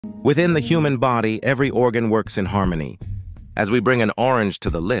Within the human body, every organ works in harmony. As we bring an orange to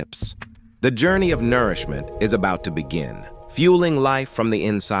the lips, the journey of nourishment is about to begin, fueling life from the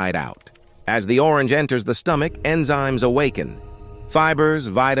inside out. As the orange enters the stomach, enzymes awaken. Fibers,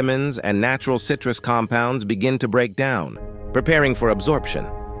 vitamins, and natural citrus compounds begin to break down, preparing for absorption.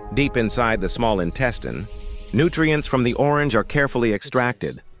 Deep inside the small intestine, nutrients from the orange are carefully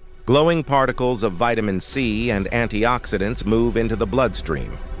extracted. Glowing particles of vitamin C and antioxidants move into the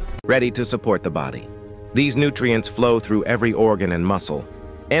bloodstream, ready to support the body. These nutrients flow through every organ and muscle,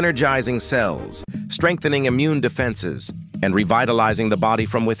 energizing cells, strengthening immune defenses, and revitalizing the body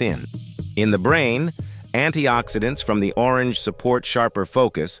from within. In the brain, antioxidants from the orange support sharper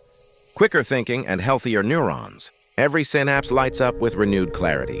focus, quicker thinking, and healthier neurons. Every synapse lights up with renewed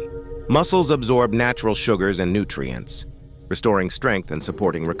clarity. Muscles absorb natural sugars and nutrients, restoring strength and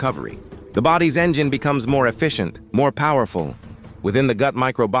supporting recovery. The body's engine becomes more efficient, more powerful. Within the gut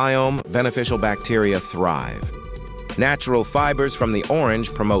microbiome, beneficial bacteria thrive. Natural fibers from the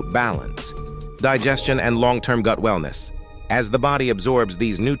orange promote balance, digestion, and long-term gut wellness. As the body absorbs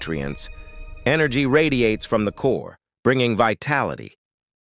these nutrients, energy radiates from the core, bringing vitality,